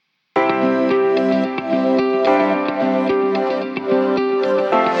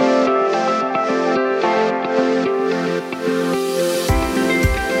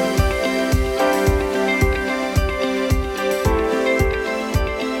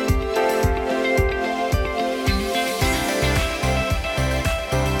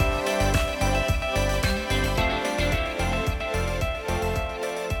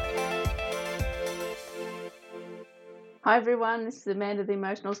Hi everyone, this is Amanda, the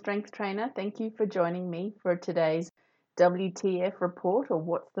Emotional Strength Trainer. Thank you for joining me for today's WTF report, or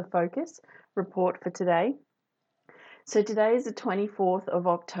What's the Focus report for today. So today is the 24th of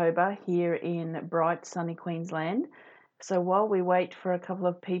October here in bright sunny Queensland. So while we wait for a couple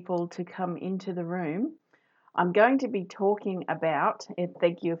of people to come into the room, I'm going to be talking about, and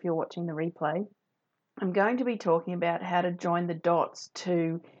thank you if you're watching the replay, I'm going to be talking about how to join the dots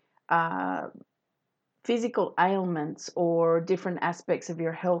to physical ailments or different aspects of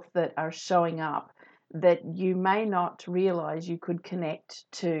your health that are showing up that you may not realize you could connect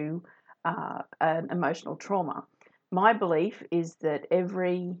to an emotional trauma. My belief is that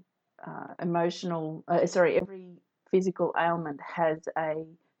every every physical ailment has a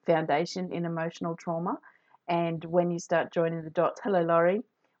foundation in emotional trauma. And when you start joining the dots, hello Laurie,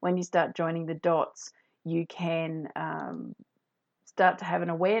 when you start joining the dots, you can start to have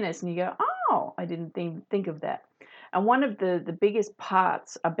an awareness and you go, oh, I didn't think of that. And one of the biggest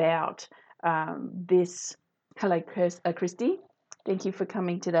parts about this, hello, Christy, thank you for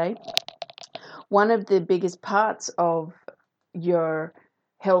coming today. One of the biggest parts of your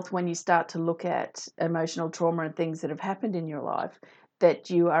health when you start to look at emotional trauma and things that have happened in your life, that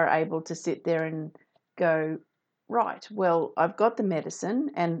you are able to sit there and go, right, well, I've got the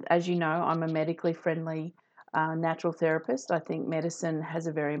medicine. And as you know, I'm a medically friendly natural therapist. I think medicine has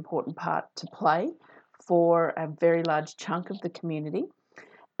a very important part to play for a very large chunk of the community.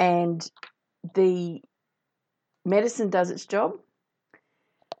 And the medicine does its job,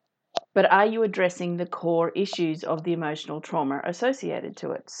 but are you addressing the core issues of the emotional trauma associated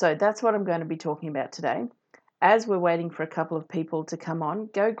to it? So that's what I'm going to be talking about today. As we're waiting for a couple of people to come on,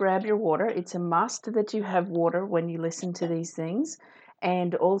 go grab your water. It's a must that you have water when you listen to these things,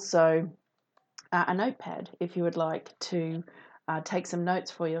 and also a notepad if you would like to take some notes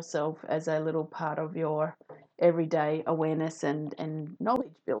for yourself as a little part of your everyday awareness and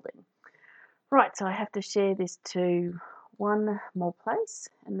knowledge building. Right, so I have to share this to one more place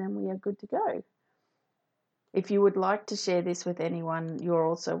and then we are good to go. If you would like to share this with anyone, you're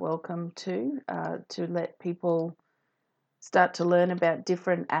also welcome to let people start to learn about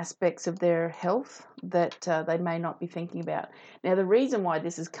different aspects of their health that they may not be thinking about. Now, the reason why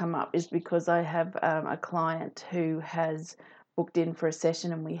this has come up is because I have a client who has booked in for a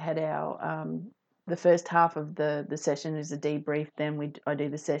session, and we had our the first half of the session is a debrief. Then I do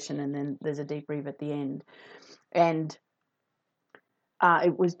the session, and then there's a debrief at the end. And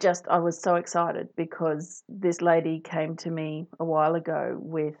it was just, I was so excited because this lady came to me a while ago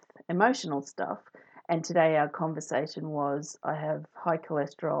with emotional stuff. And today our conversation was, I have high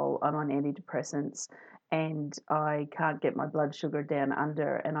cholesterol, I'm on antidepressants, and I can't get my blood sugar down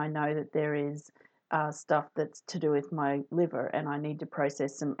under. And I know that there is stuff that's to do with my liver and I need to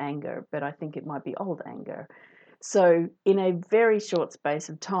process some anger, but I think it might be old anger. So in a very short space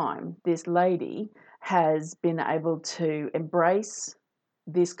of time, this lady has been able to embrace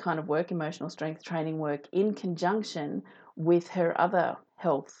this kind of work, emotional strength training work, in conjunction with her other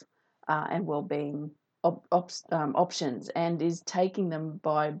health and well-being options, and is taking them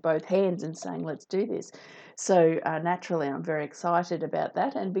by both hands and saying, let's do this. So naturally, I'm very excited about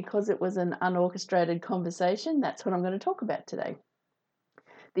that. And because it was an unorchestrated conversation, that's what I'm going to talk about today.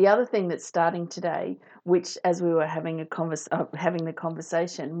 The other thing that's starting today, which as we were having the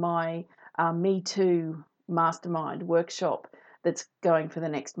conversation, my Me Too Mastermind workshop that's going for the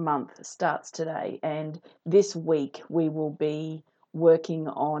next month starts today. And this week we will be working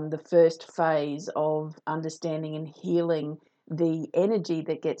on the first phase of understanding and healing the energy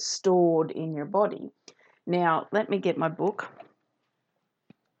that gets stored in your body. Now, let me get my book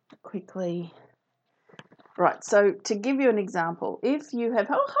quickly. Right, so to give you an example, if you have,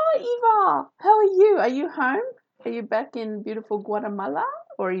 oh, hi Eva, how are you? Are you home? Are you back in beautiful Guatemala,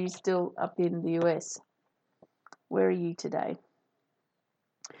 or are you still up in the US? Where are you today?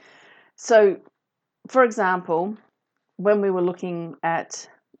 So, for example, when we were looking at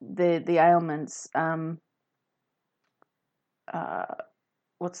the ailments,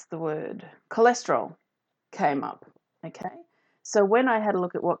 what's the word? Cholesterol came up, okay? So when I had a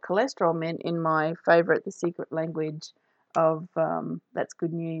look at what cholesterol meant in my favorite, The Secret Language of, that's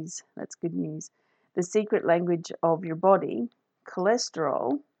good news, The Secret Language of Your Body,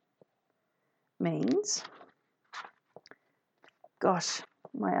 cholesterol means, gosh,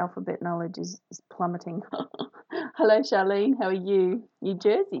 my alphabet knowledge is plummeting. Hello, Charlene, how are you? New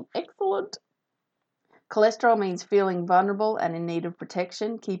Jersey, excellent. Cholesterol means feeling vulnerable and in need of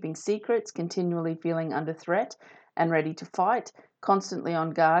protection, keeping secrets, continually feeling under threat and ready to fight, constantly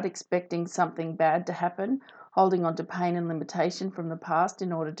on guard, expecting something bad to happen, holding on to pain and limitation from the past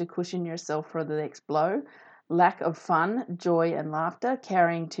in order to cushion yourself for the next blow, lack of fun, joy, and laughter,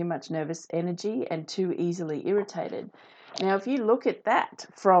 carrying too much nervous energy, and too easily irritated. Now, if you look at that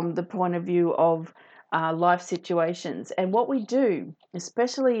from the point of view of life situations and what we do,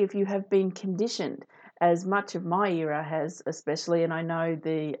 especially if you have been conditioned, as much of my era has, especially, and I know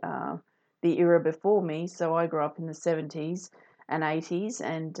the era before me. So I grew up in the 70s and 80s,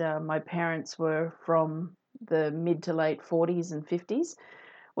 and my parents were from the mid to late 40s and 50s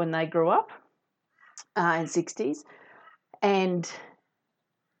when they grew up, and 60s, and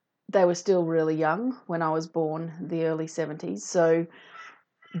they were still really young when I was born, the early 70s. So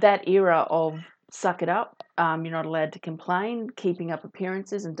that era of suck it up, you're not allowed to complain, keeping up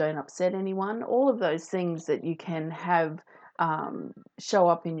appearances and don't upset anyone, all of those things that you can have show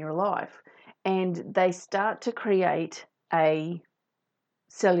up in your life. And they start to create a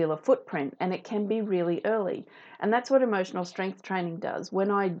cellular footprint, and it can be really early. And that's what emotional strength training does.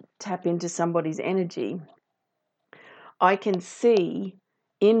 When I tap into somebody's energy, I can see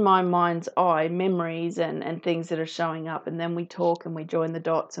in my mind's eye memories and things that are showing up, and then we talk and we join the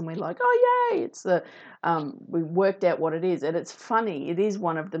dots and we're like, oh yay, it's the we worked out what it is. And it's funny, it is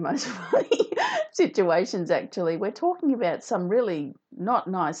one of the most funny situations. Actually, we're talking about some really not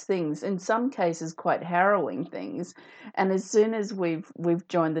nice things, in some cases quite harrowing things, and as soon as we've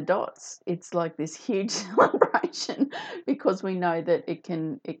joined the dots, it's like this huge celebration, because we know that it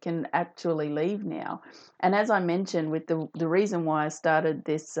can actually leave now. And as I mentioned, with the reason why I started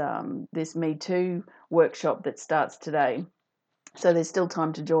this this Me Too workshop that starts today, so there's still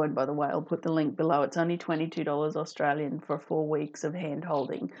time to join, by the way. I'll put the link below. It's only $22 Australian for 4 weeks of hand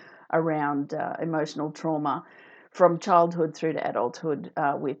holding around emotional trauma from childhood through to adulthood,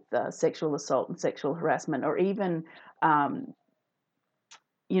 with sexual assault and sexual harassment, or even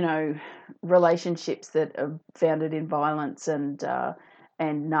you know, relationships that are founded in violence and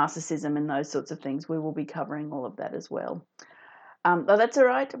narcissism and those sorts of things. We will be covering all of that as well. But that's all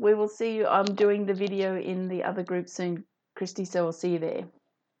right. We will see you. I'm doing the video in the other group soon, Christy, so I'll see you there.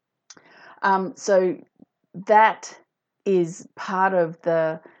 So that is part of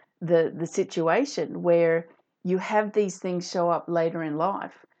the situation where you have these things show up later in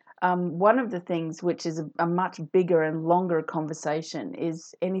life. One of the things which is a much bigger and longer conversation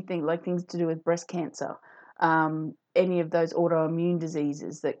is anything like things to do with breast cancer, any of those autoimmune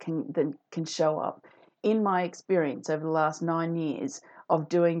diseases that can show up. In my experience over the last 9 years of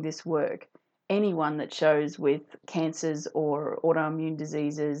doing this work, anyone that shows with cancers or autoimmune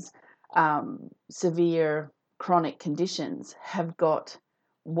diseases, severe chronic conditions, have got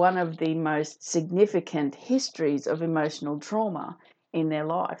one of the most significant histories of emotional trauma in their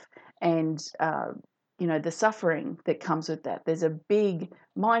life. And the suffering that comes with that. There's a big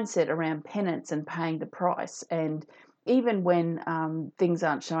mindset around penance and paying the price. And even when things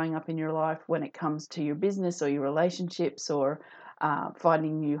aren't showing up in your life, when it comes to your business or your relationships, or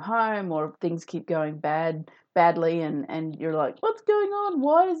finding a new home, or things keep going badly, and you're like, what's going on?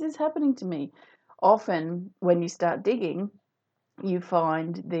 Why is this happening to me? Often when you start digging, you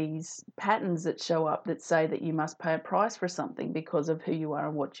find these patterns that show up that say that you must pay a price for something because of who you are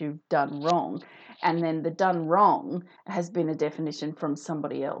and what you've done wrong. And then the done wrong has been a definition from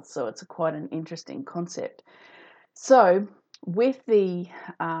somebody else. So it's quite an interesting concept. So with the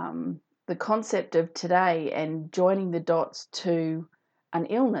concept of today and joining the dots to an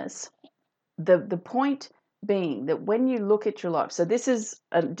illness, the point being that when you look at your life, so this is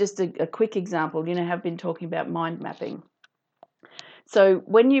just a quick example, have been talking about mind mapping. So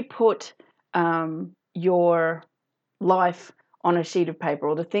when you put your life on a sheet of paper,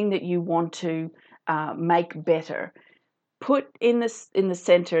 or the thing that you want to make better, put in the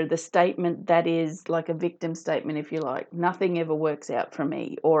center the statement that is like a victim statement, if you like. Nothing ever works out for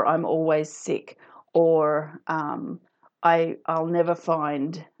me, or I'm always sick, or I'll never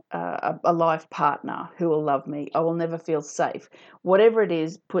find a life partner who will love me. I will never feel safe. Whatever it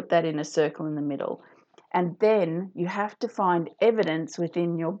is, put that in a circle in the middle. And then you have to find evidence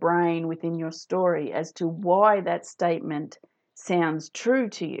within your brain, within your story, as to why that statement sounds true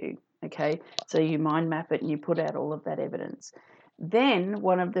to you. Okay, so you mind map it and you put out all of that evidence. Then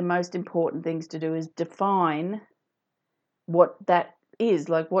one of the most important things to do is define what that is.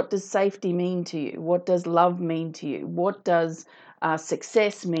 Like, what does safety mean to you? What does love mean to you? What does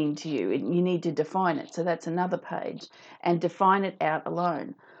success mean to you? And you need to define it. So that's another page, and define it out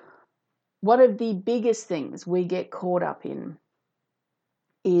alone. One of the biggest things we get caught up in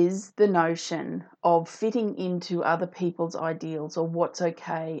is the notion of fitting into other people's ideals, or what's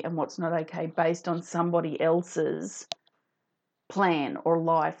okay and what's not okay based on somebody else's plan or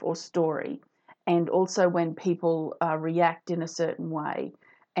life or story. And also when people react in a certain way.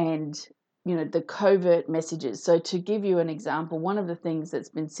 And the covert messages. So to give you an example, one of the things that's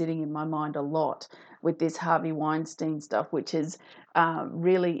been sitting in my mind a lot with this Harvey Weinstein stuff, which is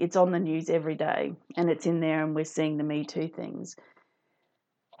really, it's on the news every day and it's in there and we're seeing the Me Too things.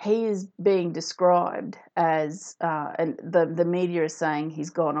 He is being described as, and the media is saying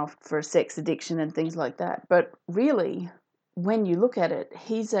he's gone off for a sex addiction and things like that. But really, when you look at it,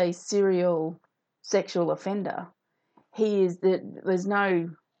 he's a serial sexual offender. There's no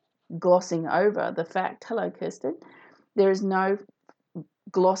glossing over the fact, hello, Kirsten, there is no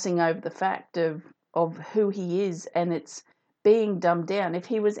glossing over the fact of who he is, and it's being dumbed down. If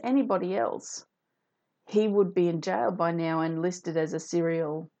he was anybody else, he would be in jail by now and listed as a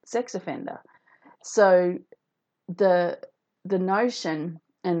serial sex offender. So the notion,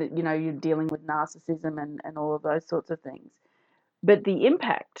 and you're dealing with narcissism and all of those sorts of things, but the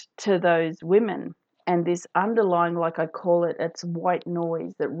impact to those women and this underlying, like I call it, it's white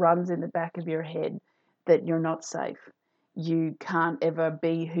noise that runs in the back of your head that you're not safe. You can't ever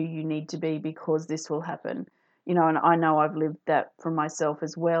be who you need to be because this will happen. And I know I've lived that for myself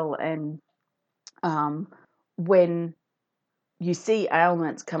as well. And when you see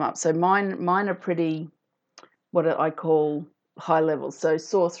ailments come up, so mine are pretty, what I call high levels. So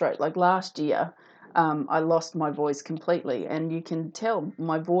sore throat, like last year, I lost my voice completely, and you can tell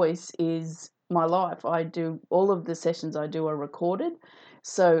my voice is my life. I do all of the sessions I do are recorded,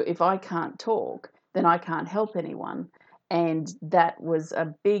 so if I can't talk, then I can't help anyone. And that was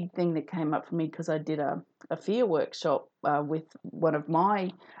a big thing that came up for me because I did a fear workshop with one of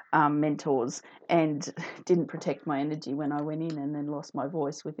my mentors and didn't protect my energy when I went in, and then lost my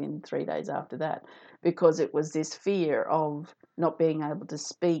voice within 3 days after that, because it was this fear of not being able to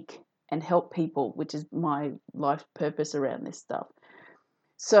speak and help people, which is my life purpose around this stuff.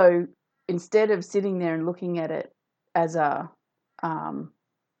 So instead of sitting there and looking at it as I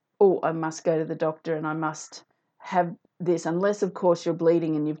must go to the doctor and I must have this, unless of course you're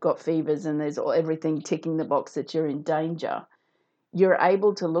bleeding and you've got fevers and there's everything ticking the box that you're in danger, you're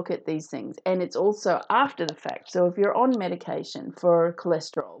able to look at these things. And it's also after the fact. So if you're on medication for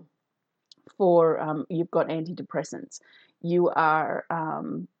cholesterol, for you've got antidepressants, you are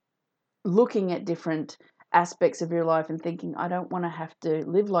looking at different aspects of your life and thinking, I don't want to have to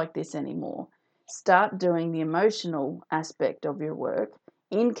live like this anymore. Start doing the emotional aspect of your work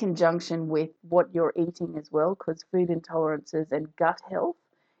in conjunction with what you're eating as well, because food intolerances and gut health,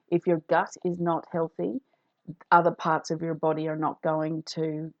 if your gut is not healthy, other parts of your body are not going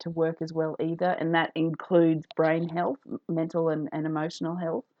to work as well either, and that includes brain health, mental and emotional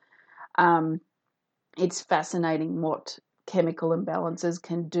health. It's fascinating what chemical imbalances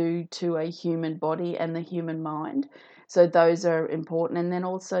can do to a human body and the human mind. So those are important. And then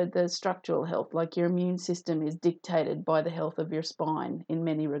also the structural health, like your immune system is dictated by the health of your spine in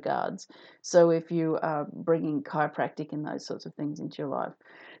many regards. So if you are bringing chiropractic and those sorts of things into your life.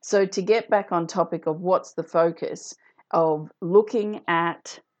 So to get back on topic of what's the focus of looking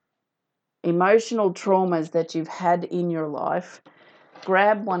at emotional traumas that you've had in your life,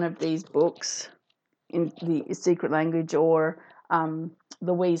 grab one of these books in the secret language, or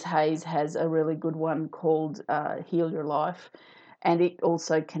Louise Hayes has a really good one called Heal Your Life, and it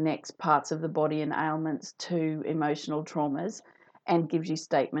also connects parts of the body and ailments to emotional traumas and gives you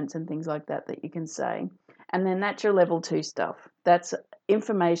statements and things like that that you can say. And then that's your level 2 stuff. That's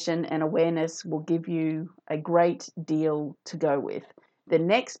information and awareness will give you a great deal to go with. The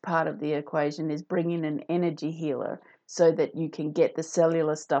next part of the equation is bring in an energy healer so that you can get the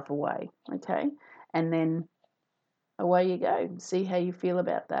cellular stuff away, okay? And then away you go. See how you feel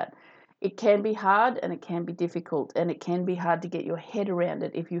about that. It can be hard and it can be difficult, and it can be hard to get your head around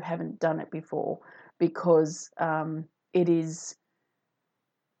it if you haven't done it before, because it is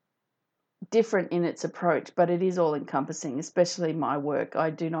different in its approach, but it is all encompassing, especially my work.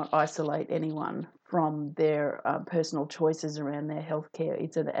 I do not isolate anyone from their personal choices around their healthcare.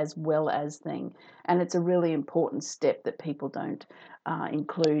 It's an as well as thing, and it's a really important step that people don't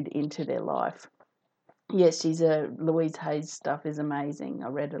include into their life. Yes, Louise Hayes stuff is amazing. I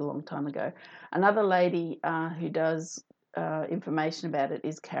read it a long time ago. Another lady who does information about it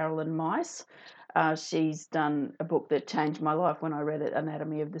is Carolyn Mice. She's done a book that changed my life when I read it,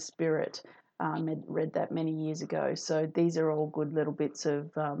 Anatomy of the Spirit. I read that many years ago. So these are all good little bits of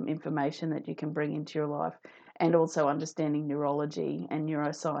information that you can bring into your life, and also understanding neurology and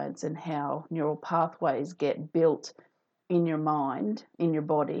neuroscience and how neural pathways get built in your mind, in your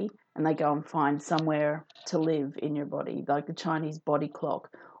body, and they go and find somewhere to live in your body. Like the Chinese body clock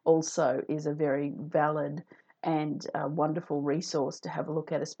also is a very valid and a wonderful resource to have a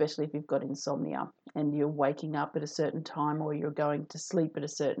look at, especially if you've got insomnia and you're waking up at a certain time or you're going to sleep at a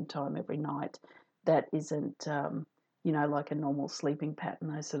certain time every night. That isn't, like a normal sleeping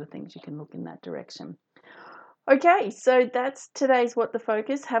pattern, those sort of things. You can look in that direction. Okay, so that's today's What the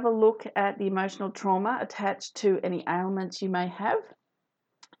Focus. Have a look at the emotional trauma attached to any ailments you may have,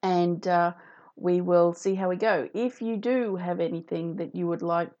 and we will see how we go. If you do have anything that you would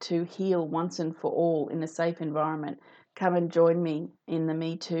like to heal once and for all in a safe environment, come and join me in the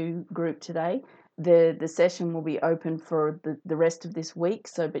Me Too group today. The session will be open for the rest of this week,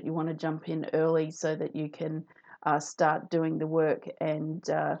 but you want to jump in early so that you can start doing the work and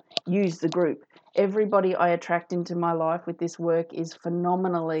use the group. Everybody I attract into my life with this work is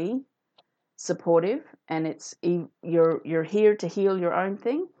phenomenally supportive, and it's you're here to heal your own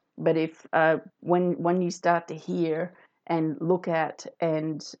thing. But if when you start to hear and look at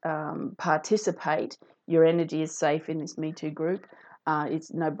and participate, your energy is safe in this Me Too group.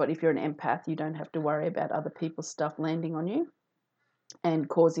 It's no, but if you're an empath, you don't have to worry about other people's stuff landing on you and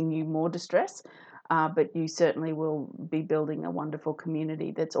causing you more distress. But you certainly will be building a wonderful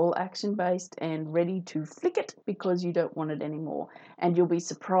community that's all action based and ready to flick it because you don't want it anymore. And you'll be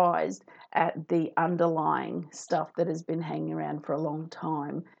surprised at the underlying stuff that has been hanging around for a long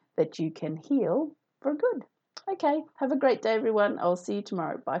time that you can heal for good. Okay, have a great day, everyone. I'll see you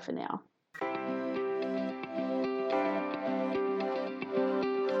tomorrow. Bye for now.